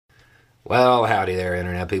Well, howdy there,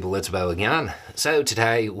 Internet people. It's Bo again. So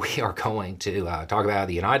today we are going to talk about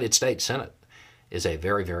the United States Senate is a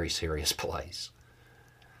very, very serious place.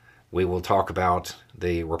 We will talk about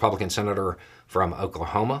the Republican senator from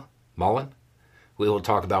Oklahoma, Mullen. We will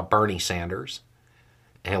talk about Bernie Sanders,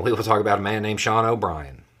 and we will talk about a man named Sean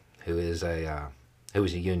O'Brien, who is a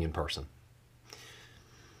union person.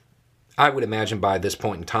 I would imagine by this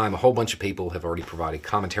point in time, a whole bunch of people have already provided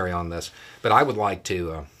commentary on this, but I would like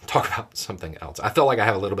to talk about something else. I feel like I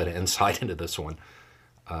have a little bit of insight into this one.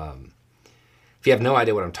 If you have no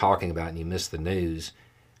idea what I'm talking about and you missed the news,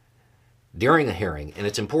 during a hearing, and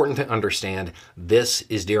it's important to understand this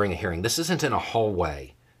is during a hearing. This isn't in a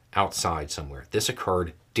hallway outside somewhere. This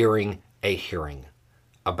occurred during a hearing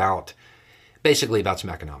basically about some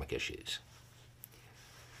economic issues.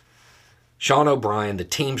 Sean O'Brien, the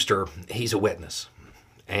Teamster, he's a witness.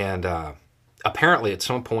 And apparently at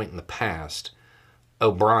some point in the past,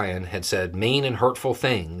 O'Brien had said mean and hurtful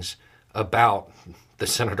things about the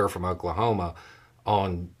senator from Oklahoma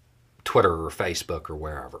on Twitter or Facebook or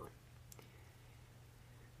wherever.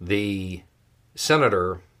 The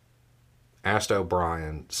senator asked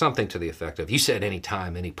O'Brien something to the effect of, "You said any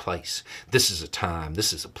time, any place. This is a time,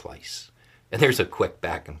 this is a place." And there's a quick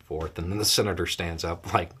back and forth, and then the senator stands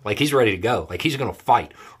up like he's ready to go, like he's going to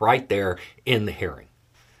fight right there in the hearing.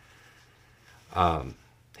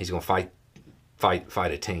 He's going to fight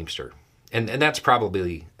a Teamster, and that's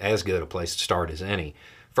probably as good a place to start as any.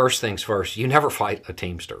 First things first, you never fight a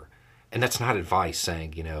Teamster, and that's not advice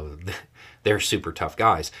saying they're super tough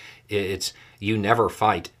guys. It's you never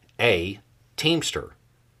fight a Teamster.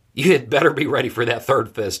 You had better be ready for that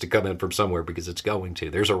third fist to come in from somewhere because it's going to.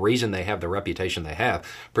 There's a reason they have the reputation they have,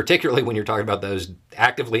 particularly when you're talking about those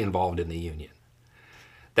actively involved in the union.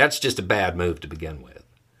 That's just a bad move to begin with.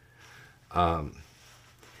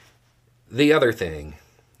 The other thing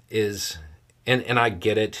is, and I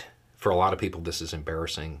get it, for a lot of people this is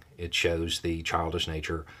embarrassing. It shows the childish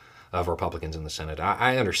nature of Republicans in the Senate.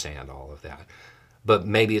 I understand all of that. But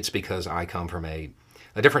maybe it's because I come from a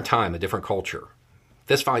different time, a different culture.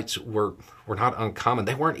 Fist fights were not uncommon.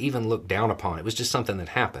 They weren't even looked down upon. It was just something that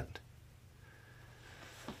happened.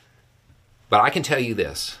 But I can tell you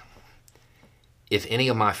this. If any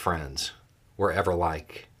of my friends were ever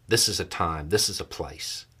like, this is a time, this is a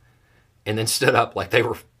place, and then stood up like they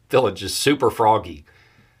were feeling just super froggy,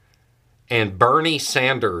 and Bernie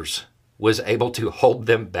Sanders was able to hold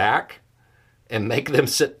them back and make them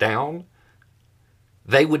sit down,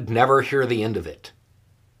 they would never hear the end of it.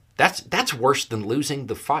 That's worse than losing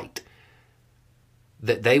the fight.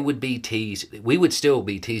 That they would be teased. We would still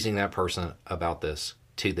be teasing that person about this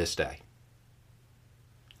to this day.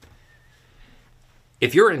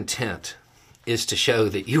 If your intent is to show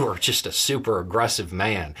that you are just a super aggressive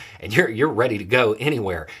man and you're ready to go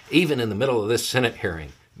anywhere, even in the middle of this Senate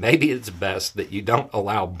hearing, maybe it's best that you don't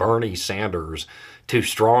allow Bernie Sanders to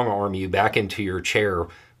strong arm you back into your chair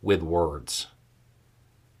with words.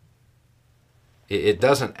 It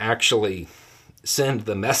doesn't actually send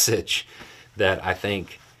the message that I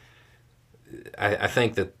think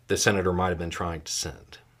that the senator might have been trying to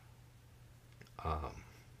send.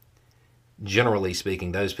 Generally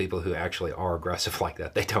speaking, those people who actually are aggressive like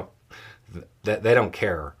that, they don't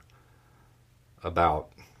care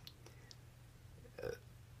about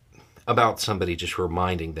somebody just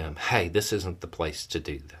reminding them, hey, this isn't the place to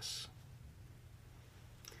do this.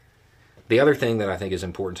 The other thing that I think is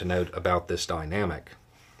important to note about this dynamic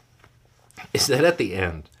is that at the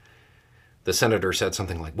end, the senator said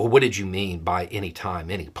something like, well, what did you mean by any time,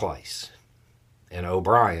 any place? And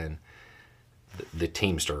O'Brien, the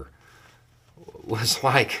Teamster, was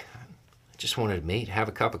like, I just wanted to meet, have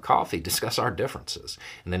a cup of coffee, discuss our differences.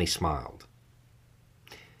 And then he smiled.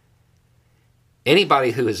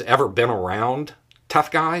 Anybody who has ever been around tough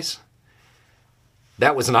guys,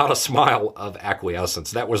 that was not a smile of acquiescence.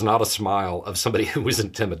 That was not a smile of somebody who was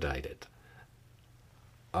intimidated.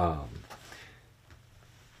 I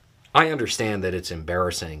understand that it's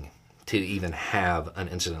embarrassing to even have an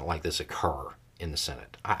incident like this occur in the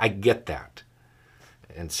Senate. I get that.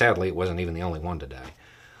 And sadly, it wasn't even the only one today.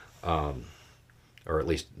 Or at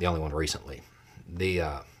least the only one recently.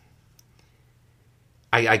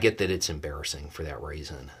 I get that it's embarrassing for that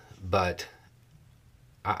reason. But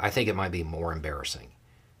I think it might be more embarrassing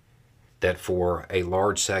that for a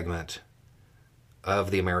large segment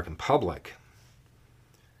of the American public,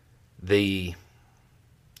 the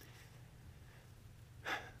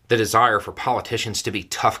desire for politicians to be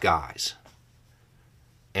tough guys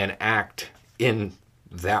and act in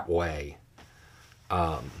that way,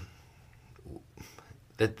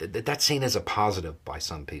 that's seen as a positive by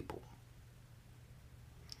some people.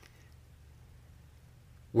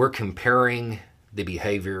 we're comparing the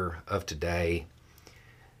behavior of today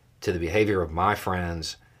to the behavior of my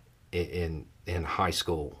friends in high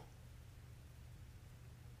school.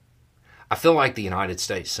 I feel like the United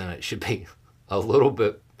States Senate should be a little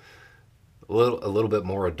bit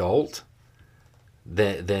more adult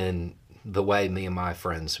than the way me and my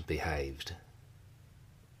friends behaved.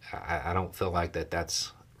 I don't feel like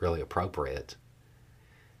that's really appropriate.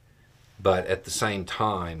 But at the same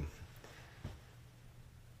time,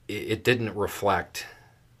 it didn't reflect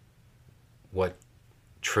what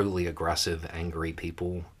truly aggressive, angry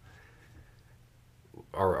people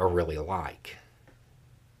are really like.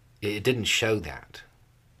 It didn't show that.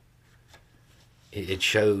 It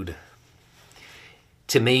showed,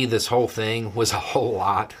 to me, this whole thing was a whole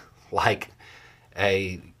lot like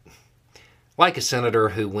a senator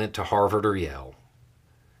who went to Harvard or Yale,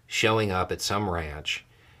 showing up at some ranch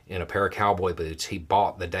in a pair of cowboy boots he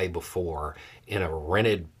bought the day before in a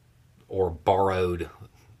rented or borrowed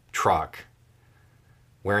truck,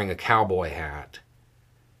 wearing a cowboy hat,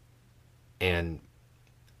 and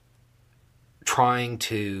trying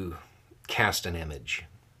to cast an image.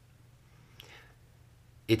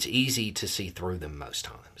 It's easy to see through them most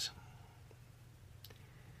times.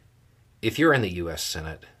 If you're in the U.S.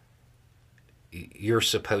 Senate, you're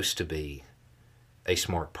supposed to be a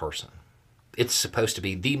smart person. It's supposed to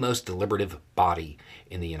be the most deliberative body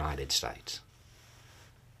in the United States.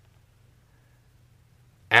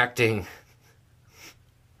 Acting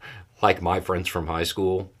like my friends from high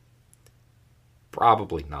school,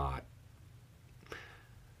 probably not.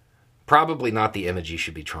 Probably not the image you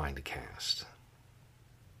should be trying to cast.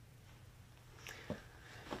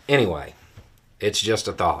 Anyway, it's just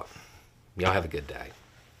a thought. Y'all have a good day.